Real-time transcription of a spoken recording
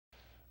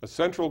A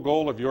central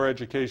goal of Your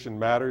Education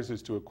Matters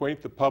is to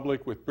acquaint the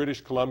public with British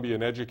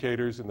Columbian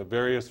educators and the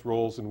various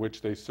roles in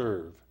which they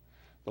serve.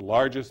 The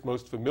largest,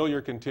 most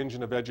familiar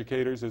contingent of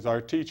educators is our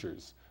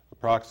teachers,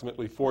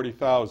 approximately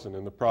 40,000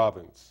 in the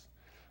province.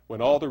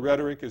 When all the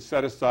rhetoric is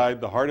set aside,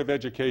 the heart of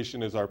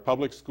education is our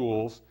public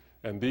schools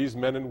and these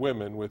men and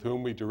women with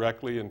whom we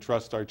directly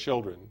entrust our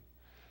children.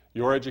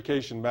 Your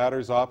Education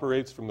Matters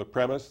operates from the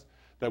premise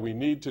that we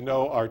need to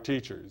know our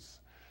teachers.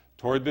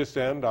 Toward this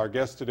end, our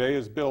guest today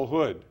is Bill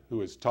Hood, who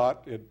has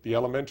taught at the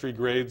elementary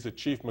grades at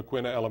Chief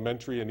Maquinna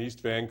Elementary in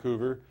East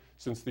Vancouver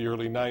since the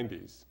early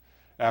 90s.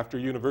 After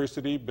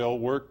university, Bill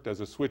worked as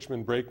a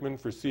switchman brakeman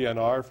for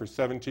CNR for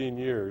 17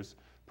 years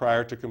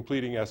prior to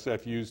completing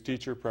SFU's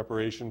teacher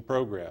preparation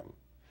program.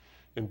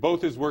 In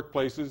both his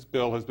workplaces,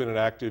 Bill has been an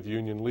active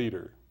union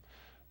leader.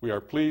 We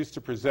are pleased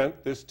to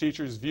present this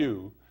teacher's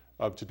view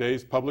of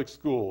today's public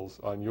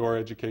schools on Your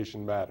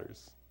Education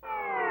Matters.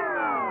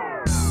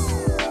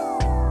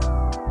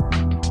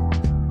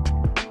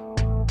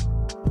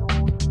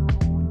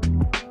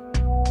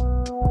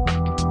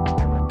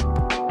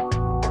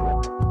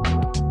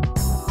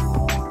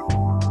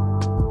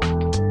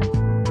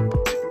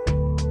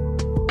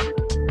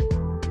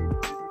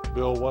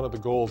 One of the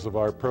goals of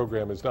our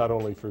program is not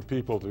only for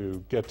people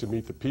to get to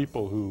meet the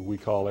people who we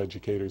call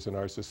educators in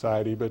our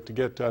society, but to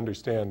get to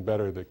understand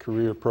better the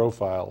career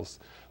profiles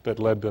that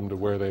led them to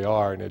where they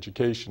are in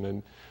education.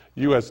 And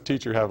you as a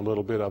teacher have a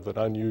little bit of an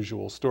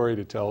unusual story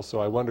to tell,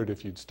 so I wondered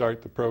if you'd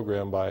start the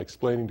program by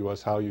explaining to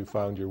us how you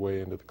found your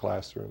way into the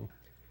classroom.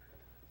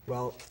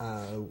 Well,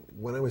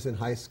 when I was in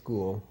high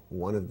school,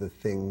 one of the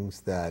things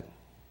that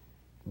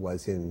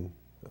was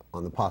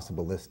on the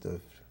possible list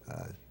of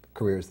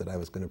careers that I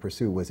was going to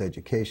pursue was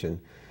education.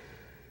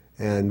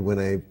 And when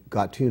I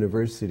got to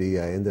university,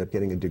 I ended up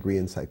getting a degree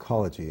in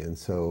psychology. And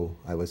so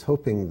I was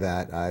hoping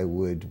that I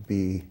would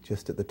be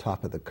just at the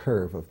top of the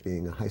curve of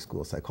being a high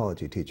school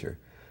psychology teacher.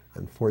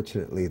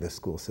 Unfortunately, the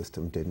school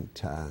system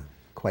didn't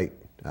quite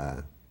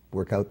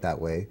work out that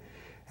way.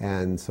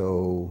 And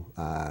so,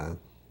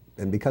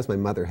 and because my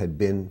mother had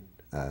been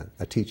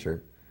a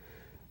teacher,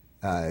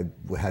 I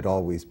had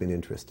always been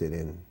interested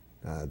in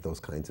those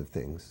kinds of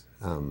things.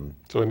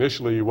 So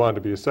initially you wanted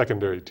to be a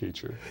secondary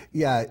teacher.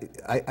 Yeah,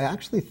 I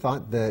actually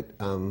thought that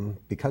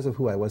because of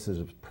who I was as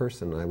a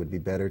person, I would be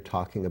better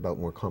talking about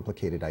more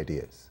complicated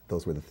ideas.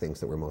 Those were the things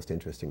that were most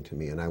interesting to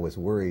me, and I was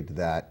worried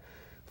that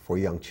for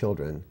young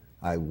children,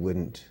 I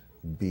wouldn't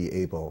be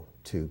able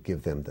to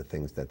give them the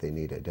things that they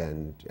needed.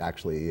 And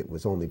actually, it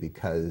was only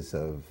because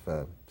of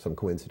some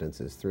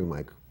coincidences through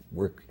my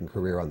working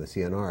career on the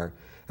CNR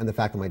and the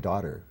fact that my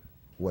daughter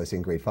was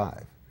in grade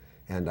 5.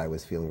 And I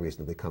was feeling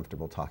reasonably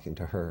comfortable talking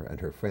to her and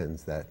her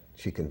friends that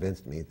she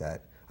convinced me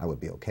that I would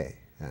be okay.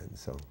 And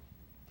so.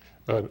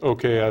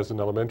 Okay as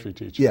an elementary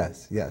teacher?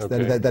 Yes, yes.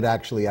 Okay. That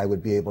actually I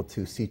would be able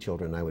to see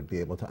children, I would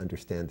be able to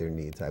understand their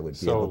needs, I would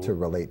be able to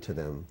relate to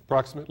them.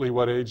 Approximately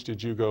what age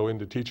did you go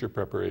into teacher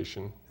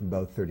preparation?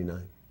 About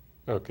 39.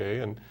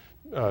 Okay,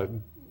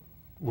 and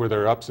were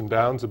there ups and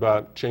downs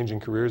about changing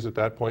careers at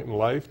that point in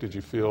life? Did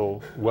you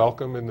feel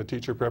welcome in the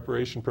teacher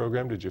preparation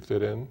program? Did you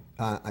fit in?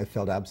 I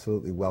felt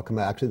absolutely welcome.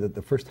 Actually,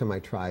 the first time I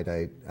tried,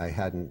 I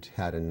hadn't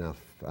had enough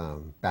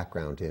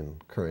background in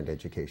current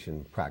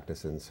education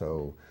practice, and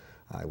so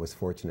I was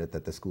fortunate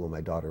that the school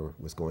my daughter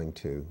was going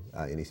to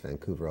in East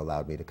Vancouver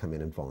allowed me to come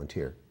in and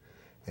volunteer.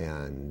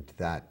 And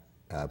that,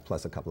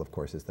 plus a couple of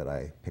courses that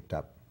I picked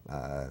up,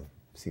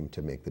 seemed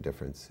to make the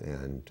difference.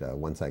 And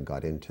once I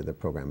got into the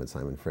program at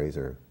Simon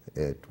Fraser,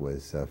 it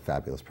was a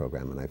fabulous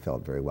program and I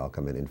felt very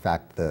welcome. And in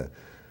fact, the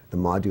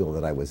module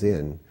that I was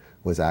in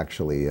was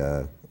actually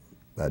a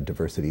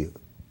diversity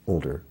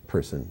older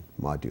person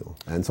module.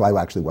 And so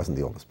I actually wasn't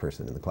the oldest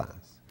person in the class.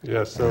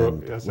 Yes, so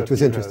which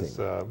was interesting.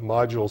 Has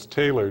modules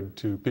tailored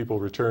to people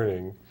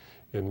returning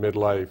in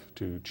midlife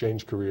to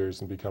change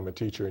careers and become a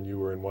teacher, and you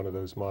were in one of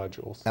those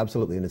modules.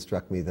 Absolutely, and it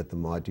struck me that the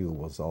module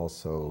was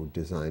also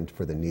designed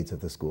for the needs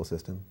of the school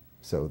system,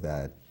 so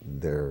that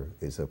there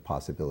is a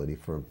possibility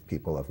for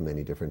people of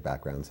many different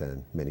backgrounds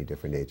and many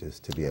different ages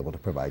to be able to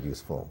provide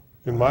useful.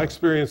 In my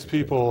experience,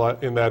 people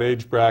in that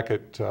age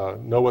bracket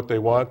know what they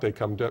want, they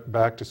come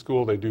back to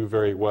school, they do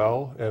very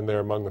well, and they're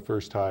among the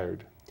first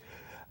hired.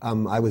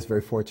 I was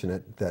very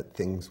fortunate that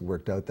things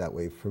worked out that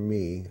way for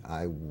me.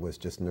 I was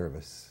just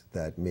nervous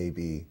that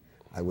maybe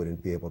I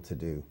wouldn't be able to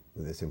do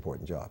this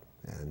important job.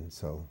 And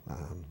so...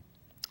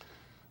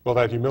 well,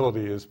 that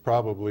humility is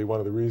probably one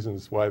of the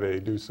reasons why they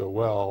do so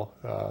well.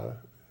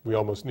 We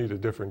almost need a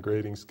different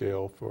grading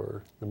scale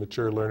for the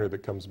mature learner that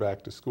comes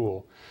back to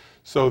school.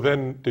 So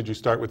then, did you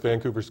start with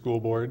Vancouver School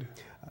Board?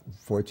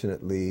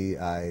 Fortunately,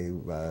 I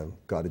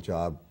got a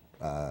job.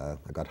 I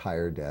got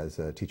hired as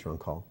a teacher on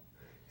call,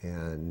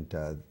 and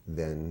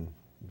then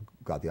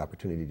got the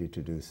opportunity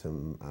to do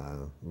some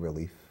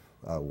relief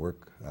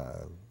work,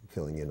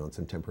 filling in on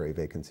some temporary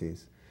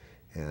vacancies.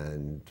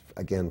 And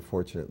again,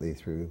 fortunately,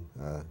 through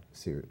a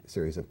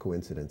series of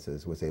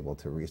coincidences, was able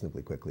to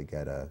reasonably quickly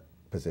get a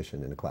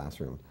position in a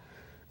classroom.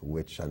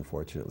 which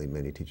unfortunately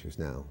many teachers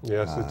now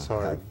Yes, it's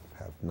hard.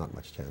 Have not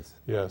much chance.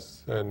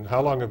 Yes. And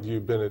how long have you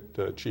been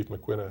at Chief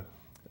Maquinna?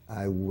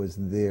 I was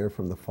there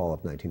from the fall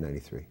of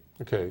 1993.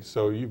 Okay,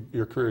 so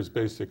your career has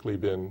basically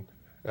been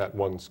at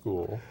one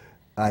school.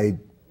 I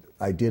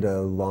did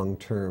a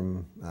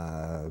long-term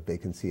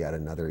vacancy at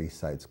another East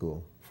Side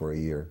school for a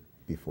year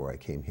before I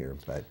came here,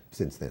 but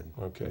since then.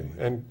 Okay,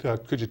 and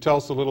could you tell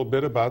us a little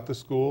bit about the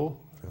school?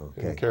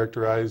 Okay. And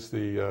characterize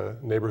the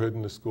neighborhood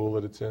and the school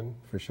that it's in?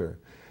 For sure.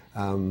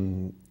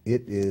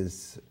 It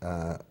is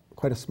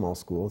quite a small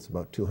school. It's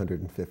about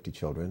 250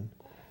 children.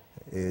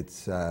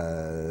 It's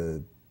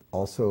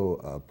also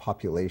a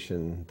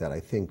population that I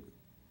think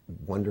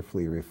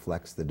wonderfully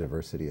reflects the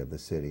diversity of the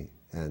city.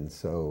 And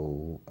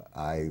so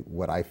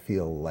what I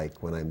feel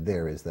like when I'm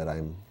there is that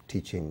I'm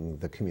teaching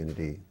the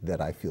community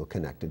that I feel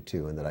connected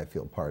to and that I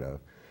feel part of.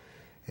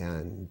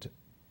 And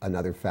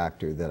another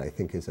factor that I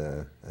think is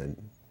an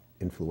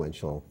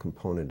influential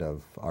component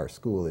of our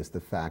school is the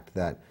fact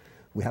that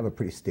we have a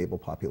pretty stable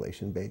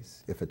population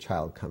base. If a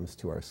child comes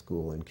to our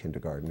school in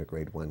kindergarten or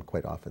grade 1,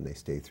 quite often they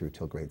stay through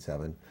till grade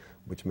 7,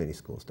 which many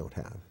schools don't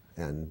have.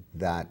 And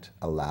that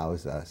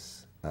allows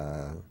us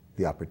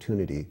the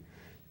opportunity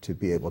to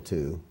be able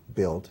to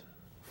build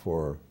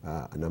for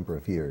a number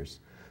of years,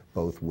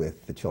 both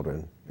with the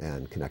children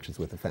and connections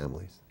with the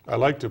families. I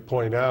like to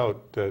point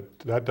out that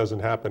that doesn't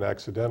happen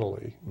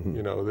accidentally. Mm-hmm.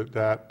 You know,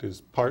 that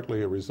is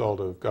partly a result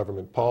of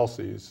government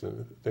policies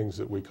and things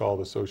that we call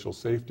the social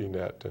safety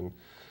net, and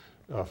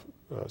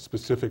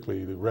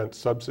specifically the rent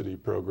subsidy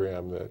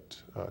program that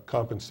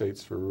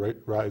compensates for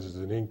increases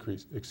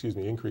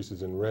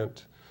in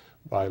rent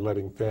by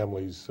letting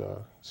families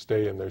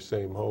stay in their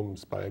same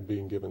homes by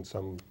being given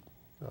some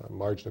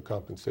margin of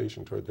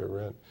compensation toward their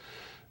rent.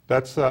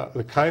 That's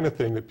the kind of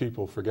thing that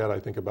people forget, I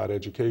think, about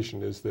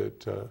education, is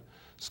that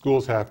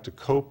schools have to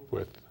cope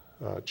with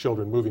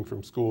children moving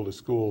from school to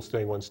school,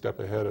 staying one step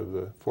ahead of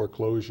the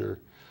foreclosure,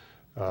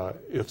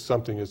 if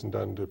something isn't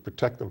done to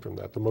protect them from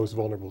that. The most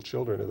vulnerable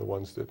children are the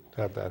ones that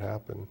have that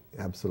happen.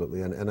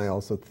 Absolutely, and I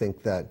also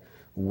think that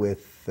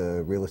with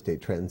the real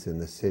estate trends in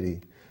the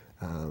city,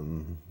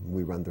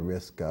 we run the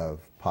risk of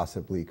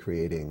possibly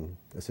creating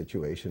a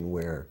situation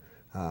where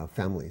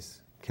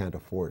families can't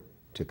afford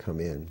to come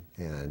in,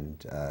 and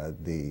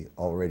the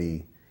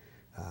already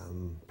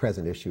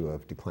present issue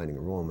of declining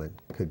enrollment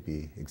could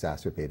be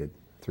exacerbated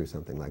through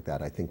something like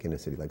that. I think in a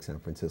city like San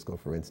Francisco,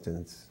 for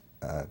instance,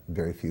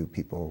 very few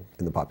people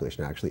in the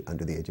population are actually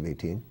under the age of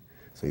 18.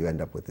 So you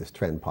end up with this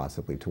trend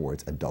possibly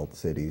towards adult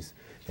cities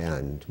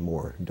and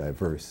more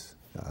diverse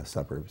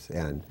suburbs,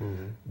 and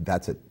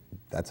that's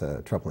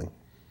a troubling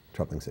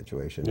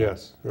situation.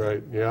 Yes,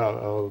 right.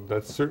 Yeah,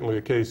 that's certainly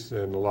the case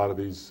in a lot of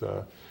these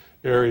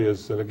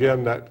areas. And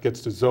again, that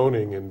gets to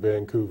zoning in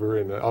Vancouver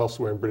and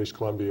elsewhere in British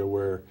Columbia,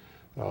 where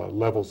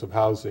levels of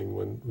housing,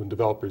 when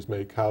developers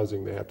make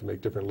housing, they have to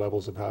make different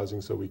levels of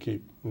housing, so we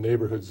keep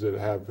neighborhoods that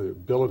have the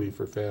ability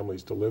for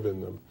families to live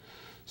in them.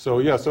 So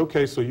yes,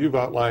 okay, so you've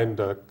outlined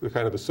the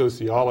kind of the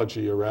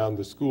sociology around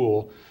the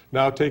school.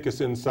 Now take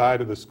us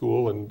inside of the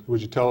school, and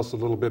would you tell us a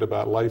little bit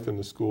about life in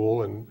the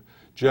school and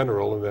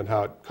general, and then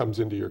how it comes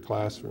into your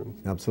classroom?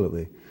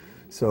 Absolutely.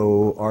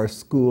 So our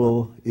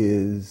school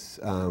is,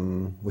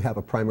 we have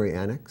a primary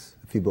annex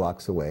a few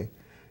blocks away.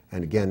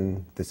 And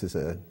again, this is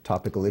a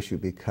topical issue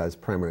because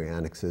primary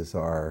annexes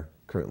are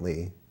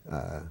currently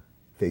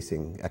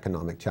facing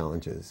economic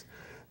challenges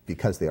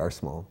because they are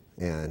small.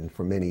 And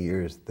for many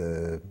years,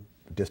 the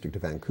District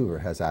of Vancouver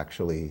has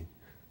actually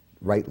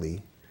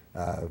rightly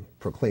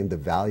proclaimed the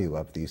value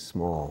of these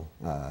small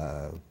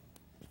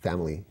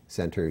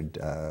family-centered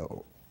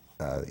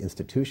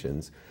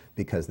institutions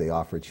because they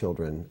offer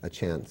children a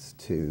chance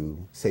to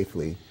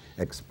safely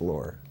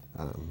explore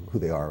who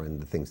they are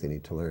and the things they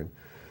need to learn.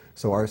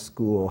 So our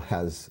school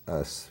has,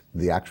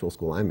 the actual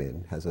school I'm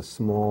in, has a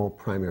small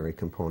primary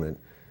component,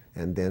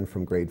 and then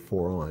from grade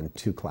 4 on,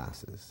 2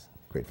 classes,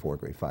 grade 4,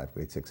 grade 5,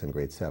 grade 6, and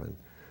grade 7.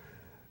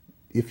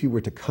 If you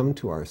were to come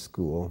to our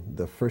school,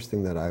 the first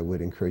thing that I would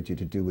encourage you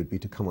to do would be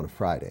to come on a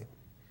Friday.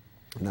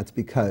 And that's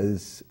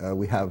because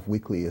we have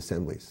weekly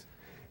assemblies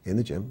in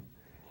the gym.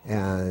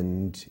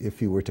 And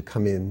if you were to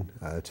come in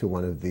to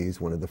one of these,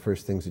 one of the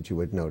first things that you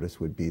would notice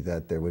would be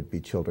that there would be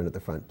children at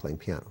the front playing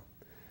piano.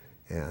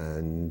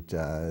 And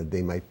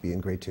they might be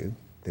in grade 2,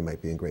 they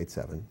might be in grade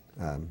 7,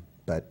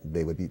 but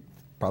they would be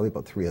probably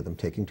about 3 of them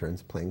taking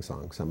turns playing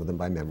songs, some of them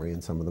by memory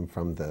and some of them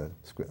from the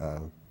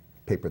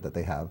paper that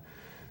they have.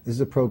 This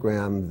is a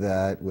program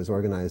that was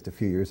organized a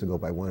few years ago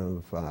by one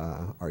of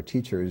our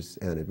teachers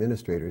and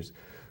administrators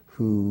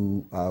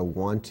who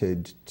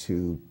wanted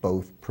to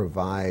both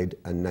provide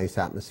a nice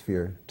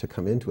atmosphere to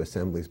come into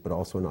assemblies, but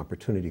also an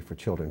opportunity for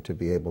children to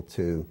be able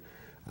to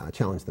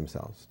challenge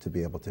themselves to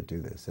be able to do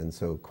this. And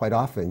so quite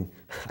often,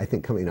 I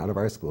think coming out of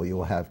our school, you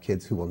will have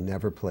kids who will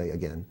never play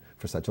again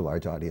for such a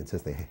large audience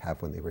as they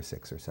have when they were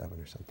 6 or 7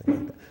 or something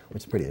like that,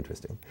 which is pretty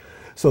interesting.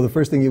 So the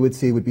first thing you would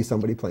see would be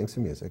somebody playing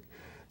some music.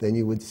 Then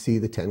you would see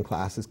the 10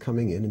 classes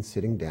coming in and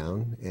sitting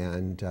down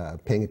and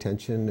paying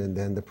attention, and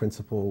then the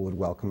principal would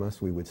welcome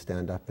us. We would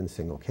stand up and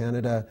sing O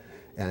Canada,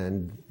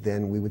 and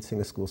then we would sing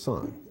a school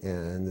song.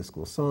 And the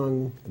school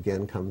song,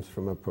 again, comes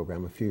from a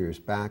program a few years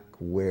back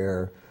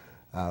where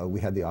we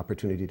had the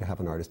opportunity to have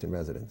an artist in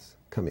residence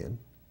come in,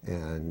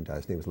 and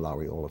his name was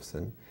Lowry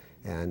Olafson.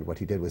 And what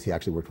he did was he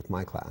actually worked with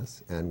my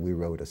class, and we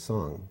wrote a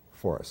song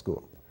for our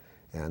school.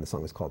 And the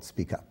song is called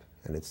Speak Up.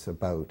 And it's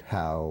about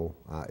how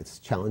it's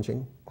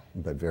challenging,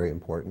 but very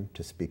important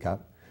to speak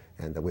up,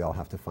 and that we all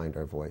have to find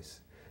our voice.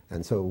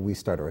 And so we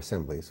start our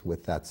assemblies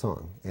with that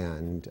song.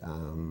 And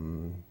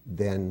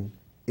then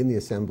in the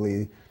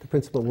assembly, the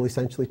principal will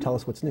essentially tell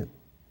us what's new.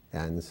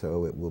 And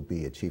so it will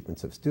be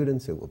achievements of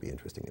students, it will be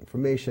interesting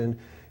information,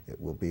 it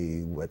will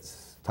be what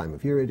time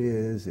of year it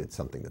is, it's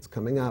something that's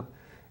coming up.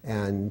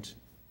 And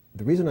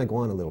the reason I go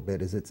on a little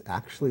bit is it's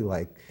actually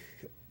like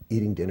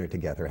eating dinner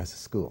together as a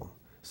school.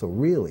 So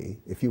really,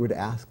 if you were to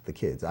ask the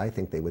kids, I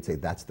think they would say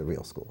that's the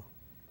real school.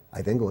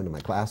 I then go into my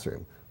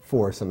classroom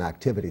for some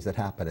activities that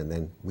happen, and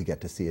then we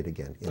get to see it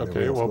again in the real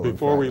Okay, well, school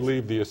before we Fridays.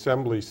 leave the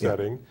assembly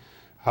setting,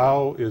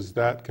 how is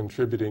that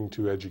contributing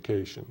to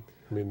education?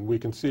 I mean, we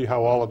can see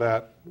how all of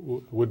that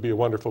would be a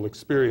wonderful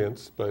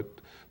experience, but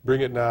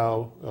bring it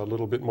now a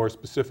little bit more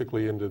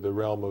specifically into the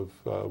realm of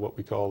what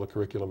we call the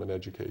curriculum in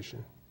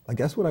education. I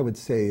guess what I would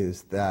say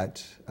is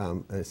that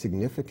a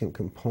significant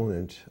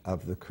component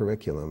of the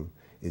curriculum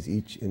is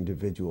each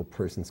individual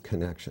person's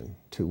connection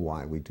to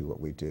why we do what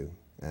we do.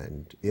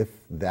 And if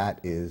that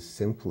is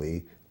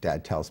simply,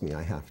 Dad tells me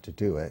I have to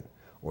do it,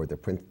 or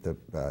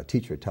the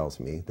teacher tells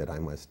me that I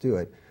must do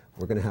it,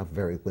 we're going to have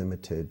very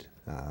limited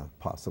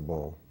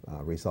possible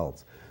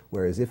results.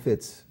 Whereas if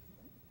it's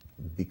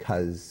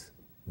because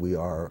we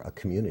are a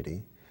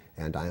community,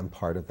 and I am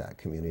part of that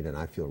community, and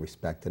I feel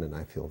respected and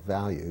I feel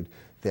valued,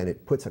 then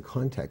it puts a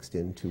context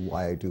into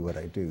why I do what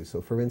I do.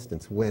 So for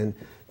instance, when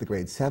the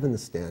grade 7s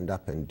stand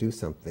up and do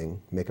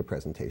something, make a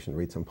presentation,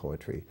 read some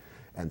poetry,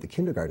 and the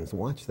kindergartens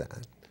watch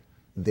that,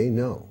 they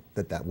know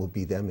that that will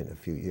be them in a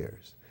few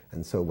years.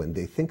 And so when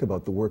they think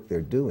about the work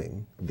they're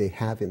doing, they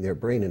have in their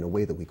brain in a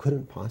way that we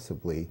couldn't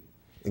possibly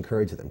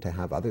encourage them to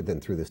have other than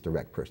through this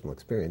direct personal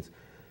experience,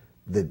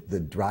 the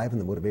drive and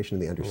the motivation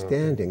and the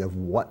understanding of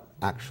what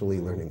actually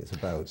learning is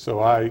about. So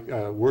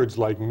words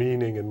like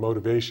meaning and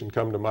motivation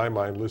come to my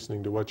mind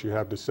listening to what you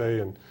have to say,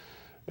 and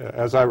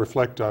as I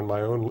reflect on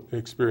my own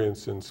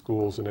experience in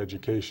schools and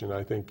education,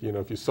 I think, you know,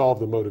 if you solve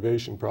the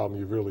motivation problem,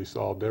 you've really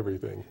solved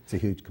everything. It's a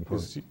huge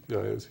component.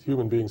 As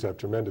human beings have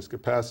tremendous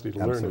capacity to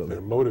learn if Absolutely.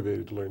 they're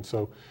motivated to learn.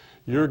 So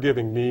you're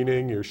giving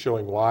meaning, you're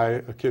showing why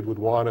a kid would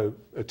want to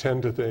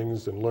attend to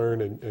things and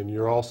learn, and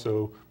you're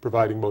also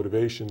providing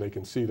motivation. They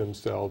can see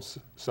themselves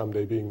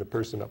someday being the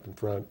person up in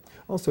front.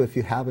 Also, if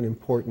you have an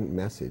important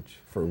message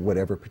for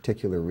whatever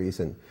particular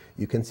reason,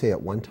 you can say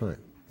it one time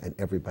and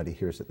everybody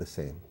hears it the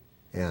same.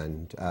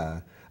 And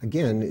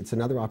again, it's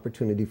another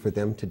opportunity for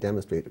them to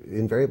demonstrate.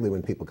 Invariably,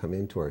 when people come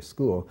into our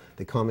school,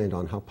 they comment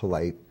on how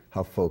polite,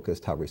 how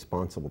focused, how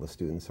responsible the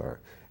students are.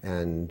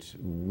 And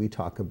we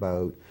talk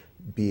about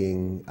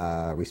being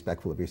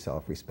respectful of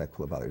yourself,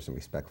 respectful of others, and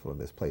respectful of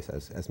this place,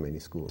 as many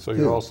schools So do.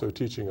 you're also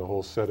teaching a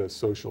whole set of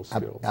social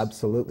skills.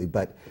 Absolutely,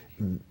 but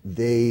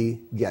they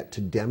get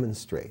to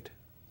demonstrate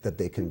that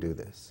they can do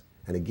this.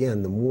 And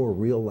again, the more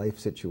real-life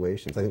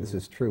situations, I think this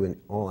is true in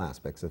all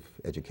aspects of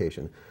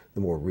education, the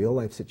more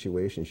real-life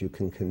situations you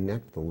can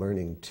connect the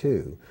learning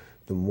to,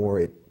 the more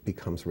it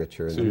becomes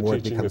richer and So the more you're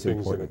it teaching the becomes things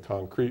important. in a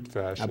concrete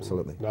fashion,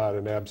 Absolutely. not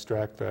an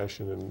abstract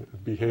fashion and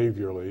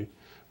behaviorally,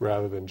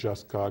 rather than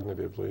just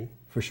cognitively.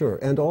 For sure.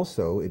 And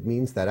also, it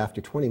means that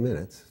after 20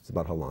 minutes, it's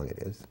about how long it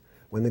is,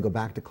 when they go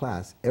back to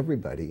class,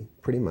 everybody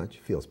pretty much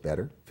feels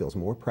better, feels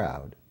more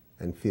proud,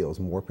 and feels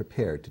more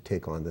prepared to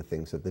take on the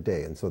things of the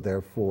day. And so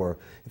therefore,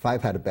 if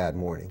I've had a bad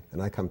morning and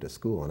I come to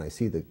school and I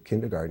see the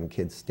kindergarten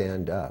kids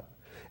stand up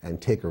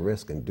and take a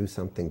risk and do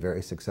something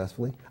very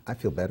successfully, I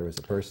feel better as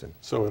a person.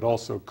 So it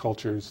also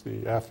cultures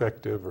the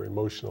affective or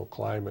emotional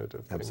climate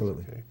of things.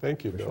 Absolutely. Okay.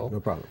 Thank you, For Bill. sure. No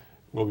problem.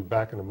 We'll be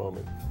back in a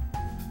moment.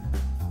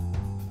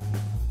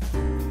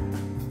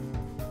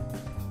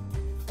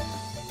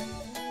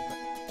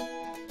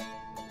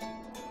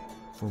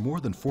 For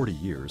more than 40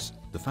 years,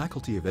 the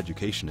Faculty of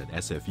Education at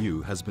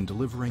SFU has been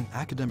delivering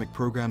academic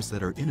programs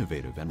that are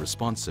innovative and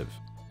responsive.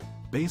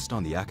 Based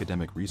on the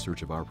academic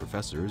research of our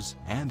professors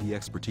and the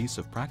expertise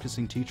of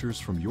practicing teachers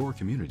from your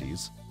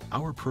communities,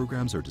 our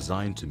programs are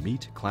designed to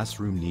meet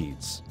classroom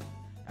needs.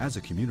 As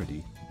a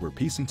community, we're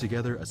piecing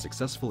together a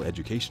successful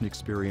education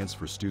experience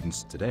for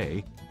students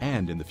today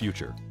and in the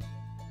future.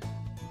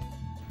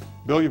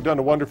 Bill, you've done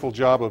a wonderful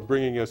job of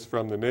bringing us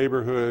from the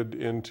neighborhood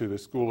into the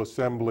school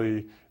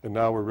assembly, and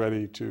now we're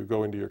ready to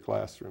go into your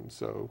classroom.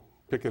 So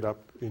pick it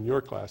up in your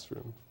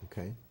classroom.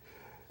 Okay.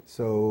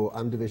 So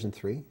I'm Division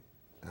 3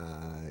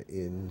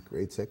 in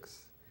grade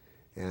 6,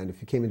 And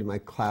if you came into my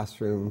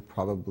classroom,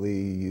 probably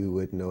you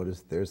would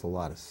notice there's a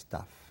lot of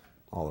stuff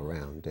all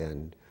around.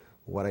 And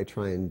what I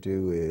try and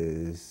do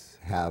is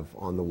have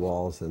on the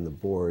walls and the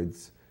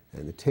boards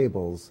and the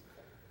tables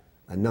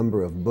a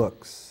number of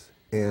books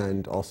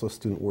and also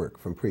student work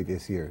from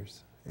previous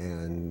years.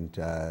 And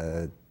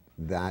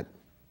that,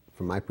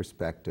 from my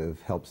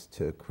perspective, helps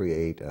to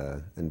create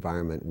an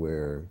environment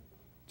where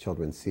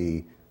children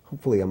see,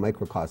 hopefully, a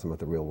microcosm of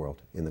the real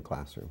world in the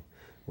classroom,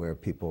 where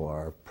people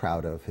are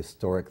proud of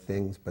historic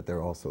things, but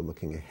they're also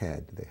looking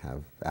ahead. They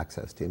have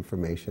access to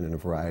information in a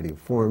variety of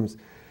forms.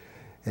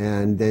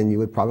 And then you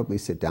would probably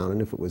sit down,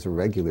 and if it was a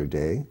regular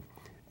day,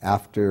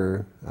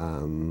 after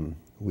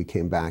we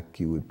came back,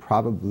 you would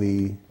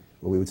probably,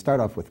 well, we would start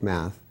off with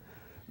math,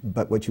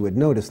 but what you would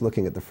notice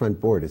looking at the front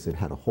board is it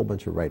had a whole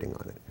bunch of writing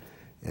on it.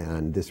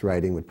 And this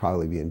writing would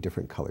probably be in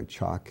different colored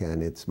chalk,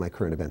 and it's my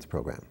current events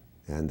program.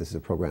 And this is a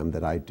program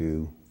that I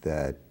do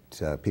that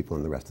people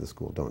in the rest of the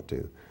school don't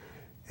do.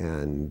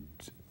 And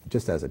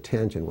just as a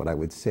tangent, what I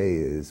would say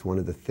is one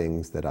of the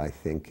things that I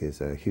think is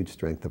a huge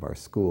strength of our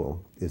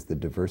school is the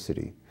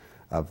diversity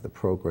of the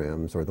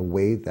programs, or the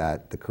way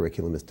that the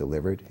curriculum is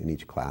delivered in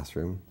each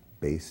classroom,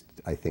 based,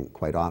 I think,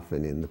 quite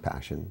often in the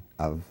passion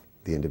of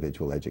the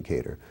individual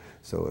educator.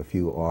 So if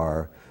you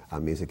are a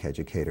music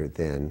educator,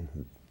 then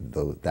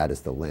that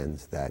is the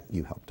lens that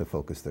you help to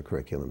focus the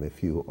curriculum.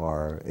 If you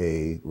are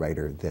a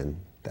writer, then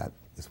that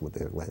is with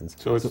their lens.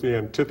 So it's the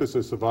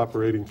antithesis of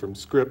operating from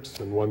scripts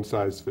and one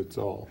size fits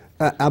all.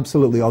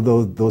 Absolutely,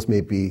 although those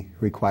may be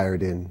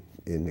required in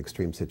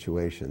extreme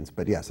situations.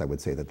 But yes, I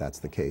would say that that's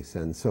the case.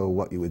 And so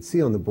what you would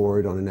see on the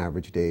board on an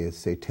average day is,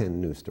 say, 10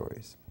 news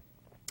stories.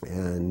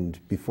 And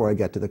before I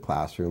get to the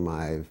classroom,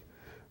 I've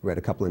read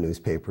a couple of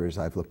newspapers,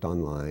 I've looked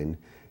online,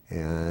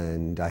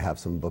 and I have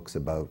some books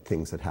about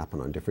things that happen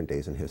on different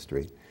days in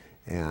history.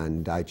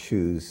 And I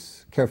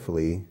choose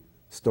carefully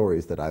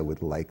stories that I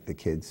would like the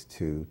kids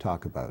to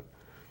talk about.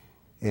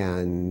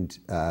 And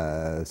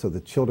so the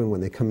children,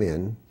 when they come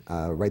in,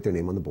 write their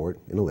name on the board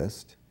in a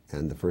list,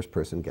 and the first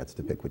person gets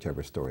to pick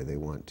whichever story they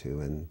want to.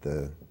 And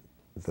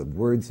the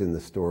words in the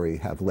story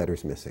have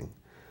letters missing.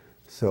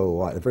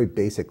 So at a very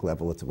basic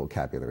level, it's a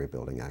vocabulary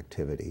building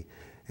activity.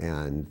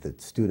 And the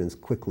students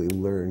quickly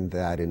learn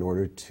that in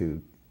order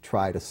to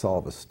try to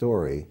solve a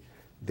story,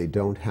 they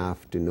don't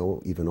have to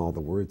know even all the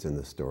words in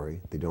the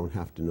story. They don't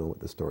have to know what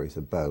the story's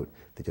about.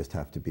 They just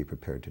have to be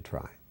prepared to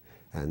try.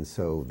 And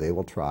so they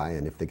will try,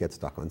 and if they get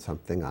stuck on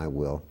something, I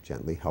will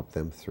gently help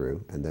them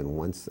through. And then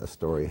once a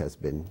story has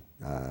been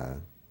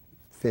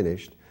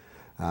finished,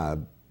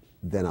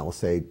 then I'll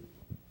say,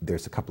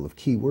 there's a couple of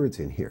key words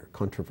in here: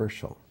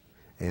 controversial,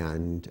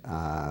 and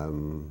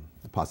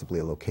possibly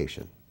a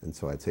location. And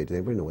so I'd say, does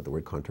anybody know what the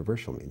word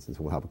controversial means? And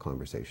so we'll have a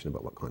conversation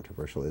about what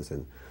controversial is,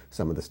 and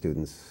some of the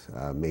students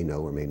may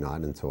know or may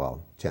not, and so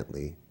I'll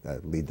gently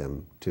lead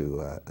them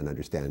to an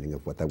understanding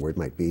of what that word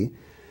might be.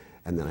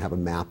 And then I have a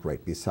map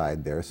right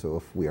beside there, so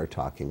if we are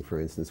talking, for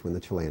instance, when the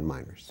Chilean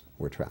miners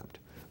were trapped,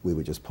 we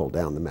would just pull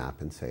down the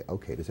map and say,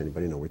 okay, does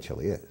anybody know where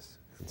Chile is?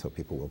 And so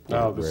people will pull.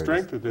 Now, the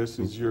strength of this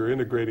is you're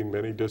integrating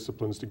many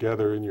disciplines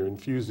together, and you're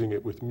infusing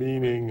it with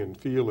meaning and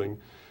feeling.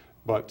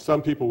 But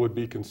some people would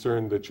be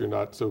concerned that you're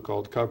not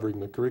so-called covering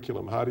the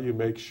curriculum. How do you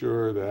make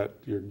sure that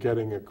you're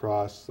getting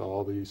across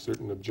all these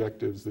certain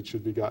objectives that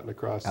should be gotten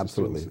across to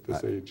students at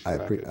this age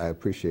bracket? I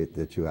appreciate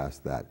that you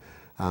asked that.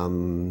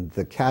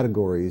 The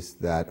categories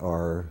that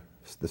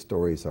the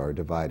stories are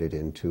divided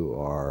into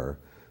are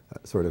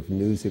sort of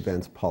news,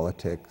 events,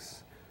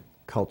 politics,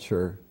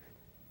 culture,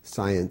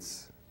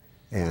 science,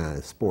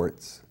 and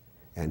sports,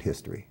 and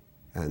history.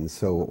 And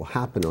so what will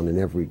happen on an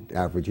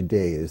average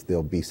day is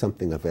there'll be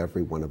something of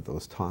every one of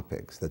those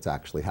topics that's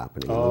actually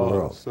happening in the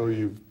world. So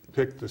you've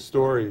picked the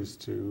stories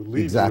to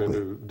lead Exactly.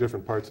 you into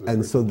different parts of the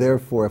And curriculum. so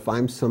therefore, if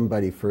I'm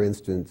somebody, for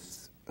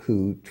instance,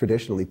 who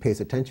traditionally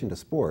pays attention to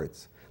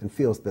sports and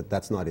feels that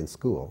that's not in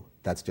school,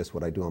 that's just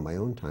what I do on my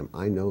own time,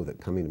 I know that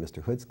coming to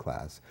Mr. Hood's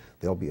class,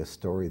 there'll be a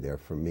story there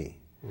for me.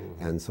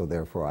 Mm-hmm. And so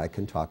therefore I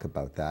can talk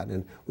about that,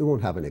 and we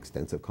won't have an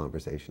extensive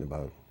conversation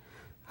about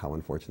how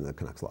unfortunate the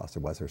Canucks loss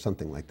was or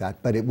something like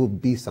that, but it will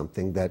be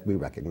something that we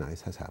recognize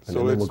has happened,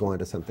 So and then we'll go on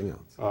to something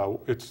else.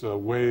 It's a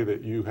way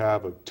that you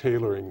have of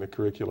tailoring the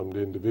curriculum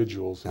to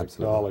individuals and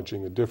Absolutely.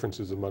 acknowledging the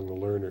differences among the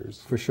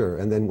learners. For sure,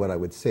 and then what I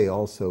would say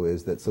also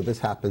is that, so this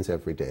happens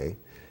every day,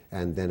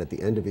 and then at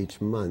the end of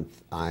each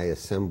month, I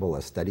assemble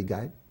a study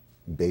guide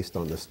based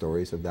on the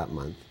stories of that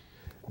month.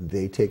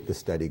 They take the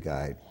study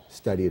guide,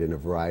 study it in a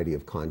variety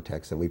of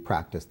contexts, and we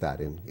practice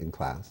that in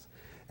class,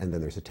 and then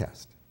there's a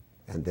test.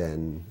 And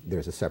then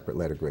there's a separate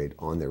letter grade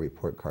on their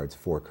report cards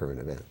for current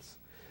events.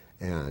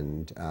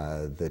 And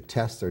the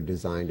tests are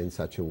designed in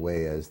such a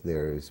way as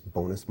there's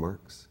bonus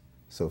marks.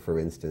 So for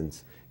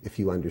instance, if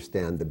you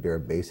understand the bare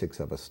basics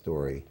of a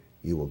story,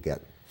 you will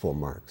get full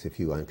marks. If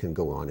you can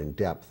go on in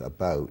depth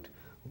about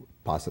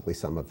possibly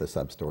some of the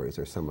sub-stories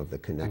or some of the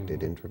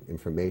connected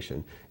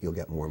information, you'll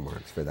get more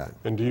marks for that.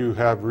 And do you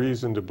have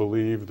reason to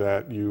believe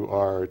that you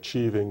are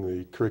achieving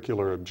the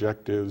curricular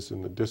objectives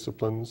in the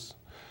disciplines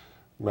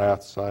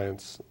math,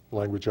 science,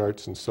 language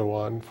arts, and so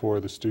on for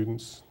the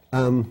students?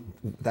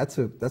 That's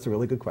a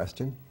really good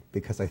question,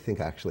 because I think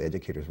actually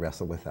educators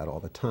wrestle with that all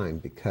the time,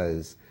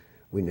 because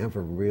we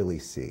never really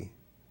see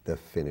the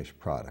finished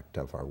product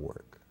of our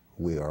work.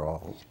 We are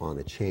all on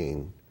a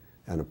chain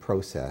and a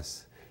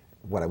process.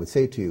 What I would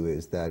say to you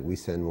is that we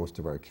send most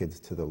of our kids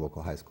to the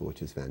local high school,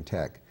 which is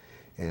Van-Tech,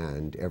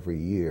 and every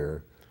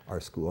year our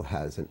school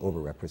has an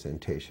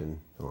overrepresentation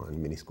on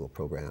mini-school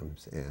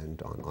programs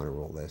and on honor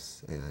roll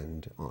lists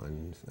and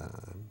on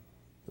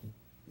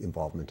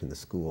involvement in the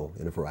school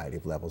in a variety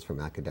of levels, from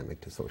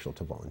academic to social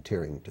to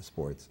volunteering to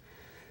sports.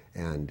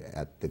 And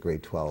at the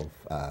grade 12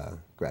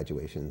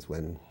 graduations,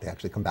 when they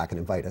actually come back and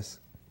invite us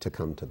to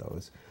come to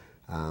those,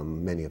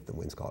 many of them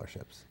win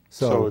scholarships.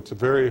 So it's a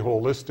very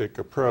holistic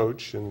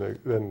approach, and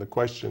then the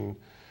question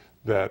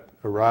that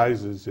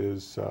arises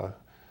is,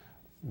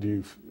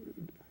 do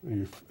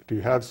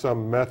you have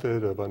some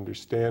method of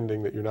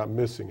understanding that you're not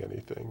missing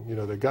anything? You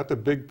know, they got the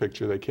big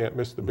picture, they can't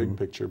miss the big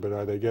picture, but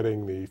are they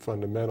getting the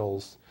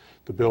fundamentals,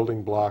 the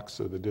building blocks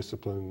of the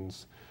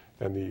disciplines,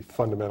 and the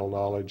fundamental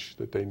knowledge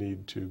that they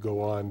need to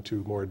go on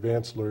to more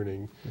advanced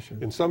learning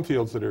in some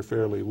fields that are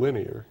fairly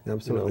linear?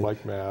 Absolutely. You know,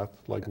 like math,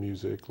 like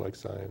music, like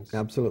science.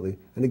 Absolutely.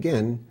 And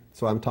again,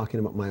 so I'm talking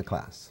about my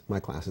class. My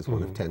class is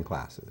one of 10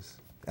 classes.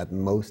 At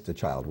most, a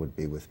child would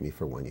be with me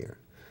for 1 year.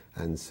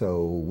 And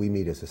so we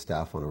meet as a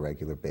staff on a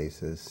regular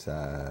basis.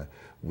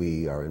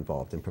 We are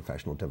involved in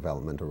professional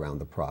development around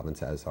the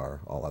province, as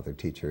are all other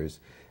teachers.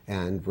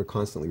 And we're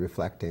constantly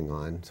reflecting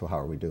on, so how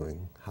are we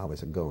doing? How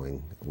is it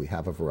going? We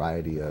have a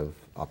variety of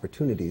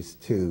opportunities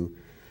to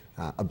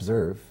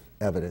observe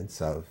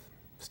evidence of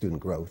student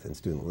growth and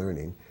student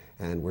learning.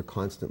 And we're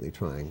constantly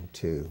trying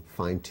to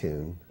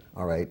fine-tune.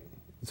 All right,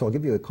 so I'll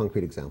give you a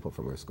concrete example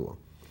from our school.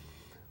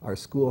 Our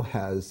school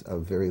has a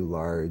very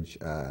large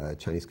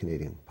Chinese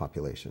Canadian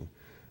population.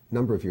 A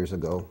number of years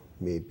ago,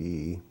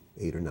 maybe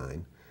 8 or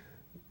 9,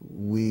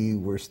 we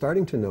were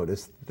starting to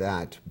notice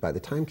that by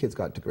the time kids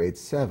got to grade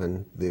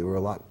 7, they were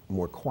a lot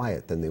more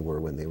quiet than they were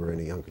when they were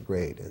in a younger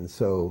grade. And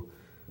so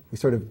we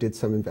sort of did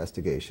some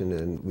investigation,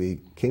 and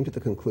we came to the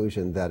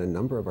conclusion that a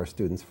number of our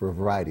students, for a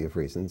variety of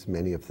reasons,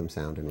 many of them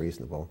sound and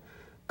reasonable,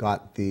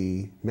 got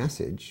the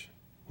message,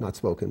 not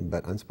spoken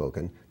but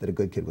unspoken, that a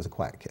good kid was a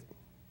quiet kid.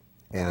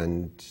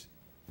 And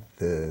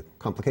the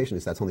complication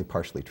is that's only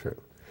partially true.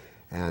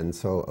 And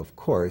so, of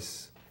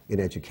course,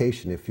 in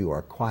education, if you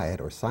are quiet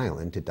or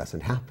silent, it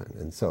doesn't happen.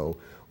 And so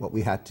what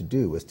we had to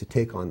do was to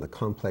take on the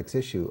complex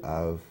issue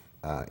of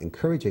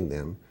encouraging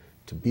them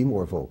to be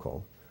more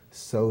vocal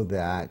so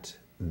that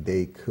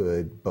they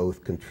could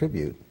both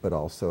contribute but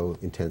also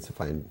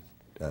intensify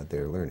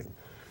their learning.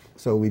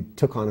 So we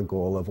took on a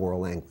goal of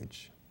oral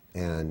language,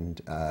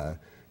 and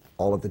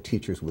all of the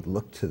teachers would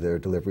look to their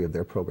delivery of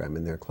their program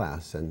in their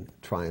class and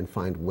try and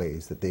find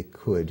ways that they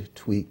could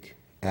tweak,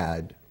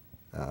 add,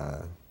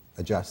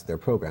 adjust their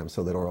program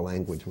so that oral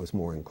language was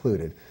more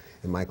included.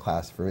 In my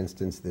class, for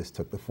instance, this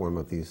took the form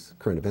of these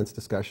current events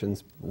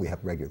discussions. We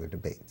have regular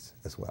debates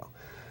as well.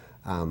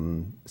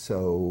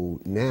 So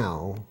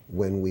now,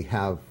 when we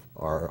have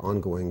our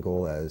ongoing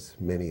goal, as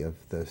many of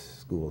the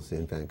schools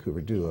in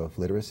Vancouver do, of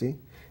literacy,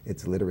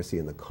 it's literacy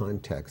in the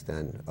context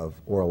and of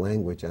oral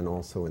language, and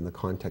also in the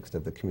context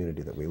of the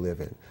community that we live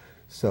in.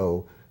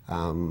 So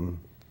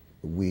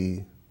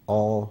we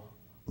all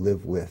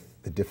live with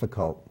the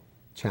difficult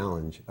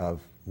challenge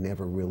of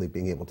never really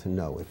being able to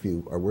know. If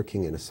you are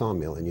working in a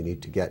sawmill and you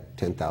need to get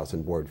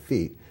 10,000 board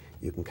feet,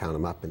 you can count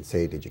them up and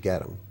say, did you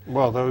get them?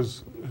 Well,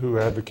 those who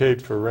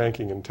advocate for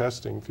ranking and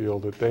testing feel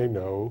that they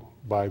know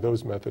by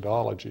those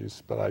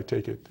methodologies, but I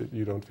take it that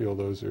you don't feel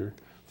those are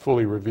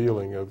fully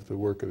revealing of the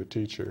work of the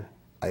teacher.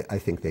 I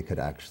think they could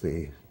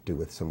actually do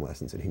with some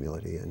lessons in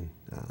humility and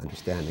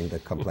understanding the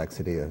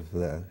complexity of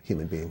the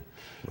human being.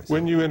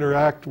 When you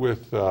interact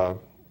with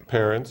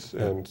parents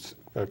and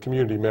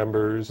community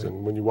members,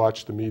 and when you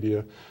watch the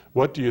media,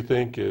 what do you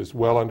think is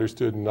well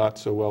understood and not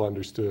so well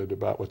understood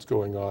about what's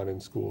going on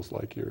in schools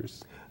like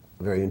yours?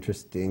 A very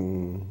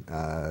interesting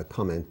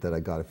comment that I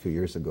got a few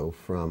years ago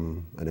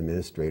from an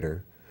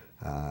administrator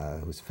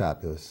who's a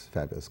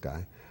fabulous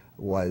guy,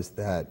 was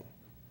that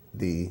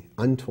the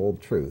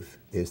untold truth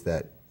is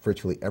that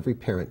virtually every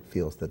parent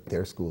feels that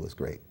their school is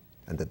great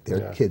and that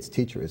their kid's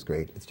teacher is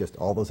great. It's just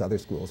all those other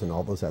schools and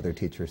all those other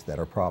teachers that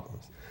are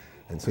problems.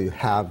 And so you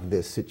have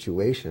this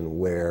situation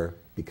where,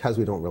 because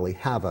we don't really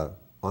have an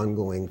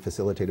ongoing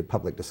facilitated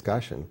public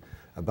discussion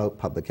about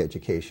public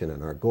education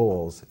and our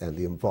goals and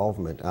the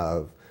involvement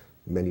of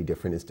many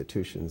different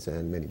institutions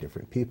and many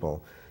different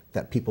people,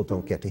 that people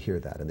don't get to hear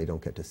that and they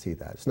don't get to see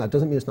that. It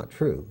doesn't mean it's not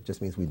true, it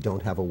just means we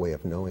don't have a way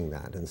of knowing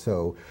that. And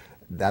so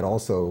that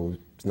also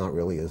is not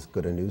really as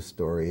good a news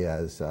story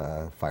as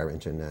a fire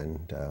engine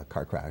and a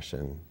car crash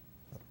and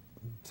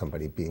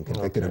somebody being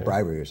convicted of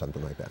bribery or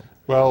something like that.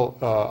 Well,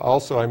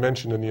 also I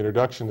mentioned in the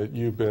introduction that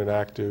you've been an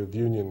active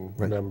union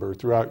member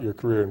throughout your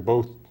career, in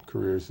both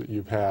careers that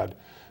you've had.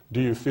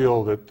 Do you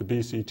feel that the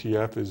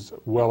BCTF is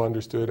well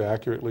understood,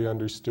 accurately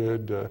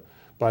understood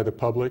by the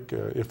public?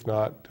 If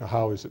not,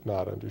 how is it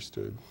not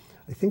understood?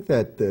 I think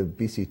that the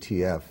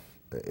BCTF,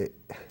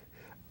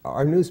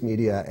 our news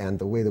media and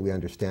the way that we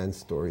understand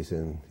stories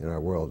in our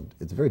world,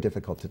 it's very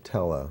difficult to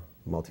tell a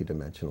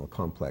multidimensional,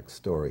 complex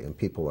story, and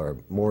people are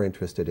more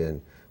interested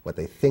in what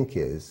they think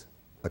is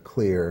a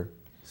clear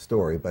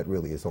story, but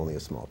really is only a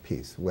small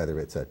piece, whether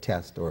it's a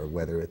test or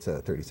whether it's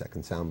a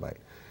 30-second soundbite.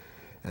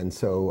 And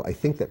so I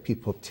think that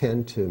people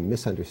tend to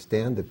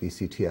misunderstand the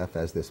BCTF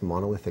as this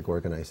monolithic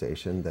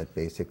organization that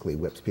basically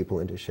whips people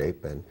into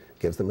shape and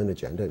gives them an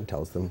agenda and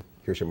tells them,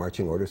 here's your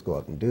marching orders, go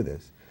out and do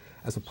this.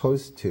 As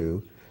opposed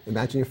to,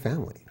 imagine your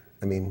family.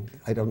 I mean,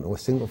 I don't know a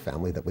single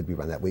family that would be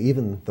run that way,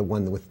 even the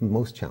one with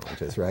most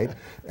challenges, right?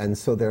 And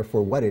so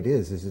therefore what it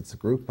is it's a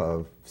group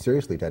of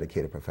seriously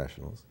dedicated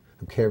professionals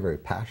who care very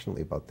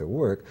passionately about their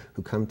work,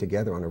 who come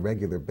together on a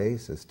regular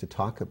basis to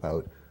talk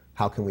about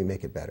how can we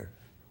make it better?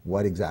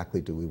 What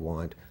exactly do we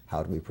want?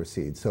 How do we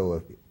proceed?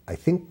 So I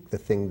think the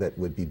thing that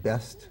would be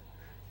best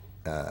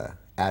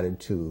added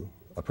to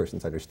a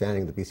person's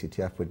understanding of the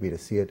BCTF would be to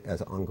see it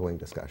as an ongoing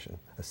discussion,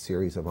 a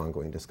series of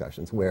ongoing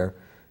discussions where,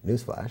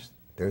 newsflash,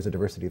 there's a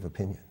diversity of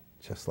opinion,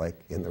 just like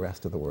in the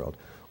rest of the world,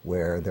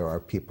 where there are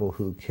people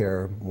who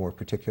care more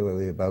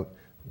particularly about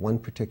one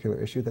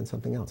particular issue than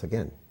something else.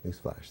 Again,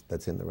 newsflash,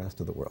 that's in the rest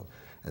of the world.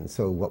 And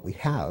so what we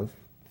have,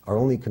 our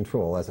only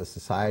control as a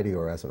society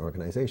or as an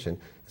organization,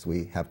 is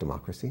we have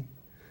democracy,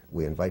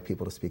 we invite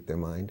people to speak their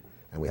mind,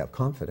 and we have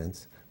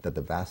confidence that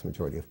the vast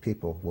majority of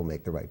people will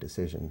make the right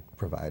decision,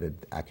 provided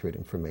accurate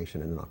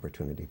information and an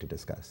opportunity to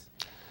discuss.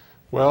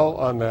 Well,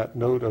 on that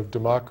note of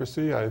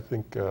democracy, I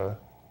think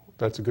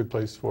that's a good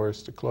place for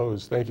us to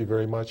close. Thank you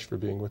very much for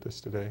being with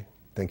us today.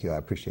 Thank you. I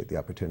appreciate the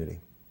opportunity.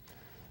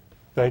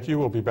 Thank you.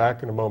 We'll be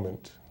back in a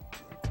moment.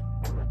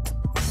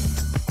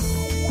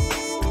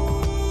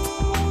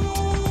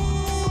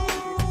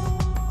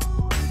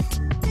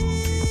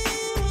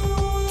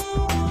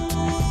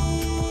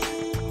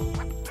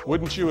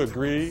 Wouldn't you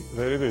agree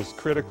that it is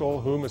critical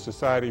whom a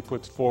society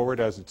puts forward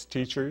as its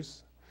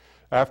teachers?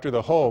 After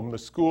the home, the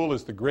school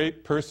is the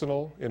great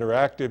personal,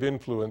 interactive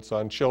influence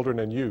on children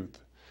and youth.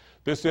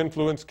 This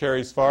influence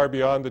carries far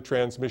beyond the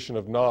transmission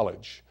of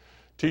knowledge.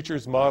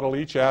 Teachers model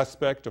each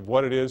aspect of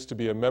what it is to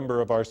be a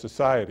member of our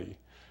society.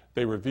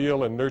 They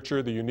reveal and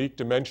nurture the unique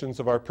dimensions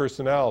of our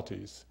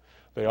personalities.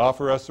 They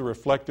offer us a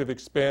reflective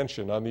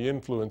expansion on the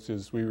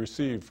influences we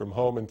receive from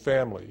home and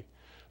family.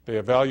 They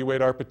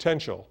evaluate our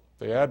potential.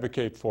 They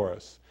advocate for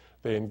us.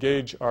 They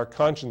engage our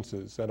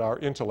consciences and our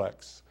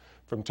intellects.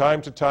 From time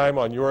to time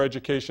on Your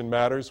Education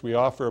Matters, we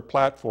offer a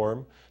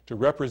platform to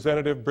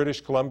representative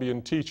British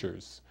Columbian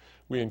teachers.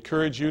 We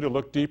encourage you to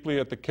look deeply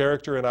at the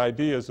character and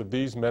ideas of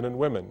these men and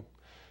women.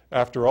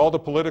 After all the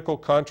political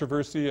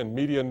controversy and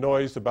media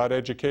noise about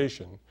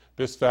education,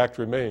 this fact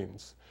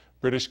remains.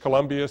 British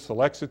Columbia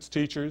selects its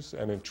teachers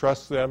and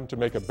entrusts them to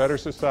make a better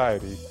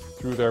society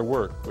through their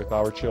work with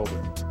our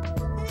children.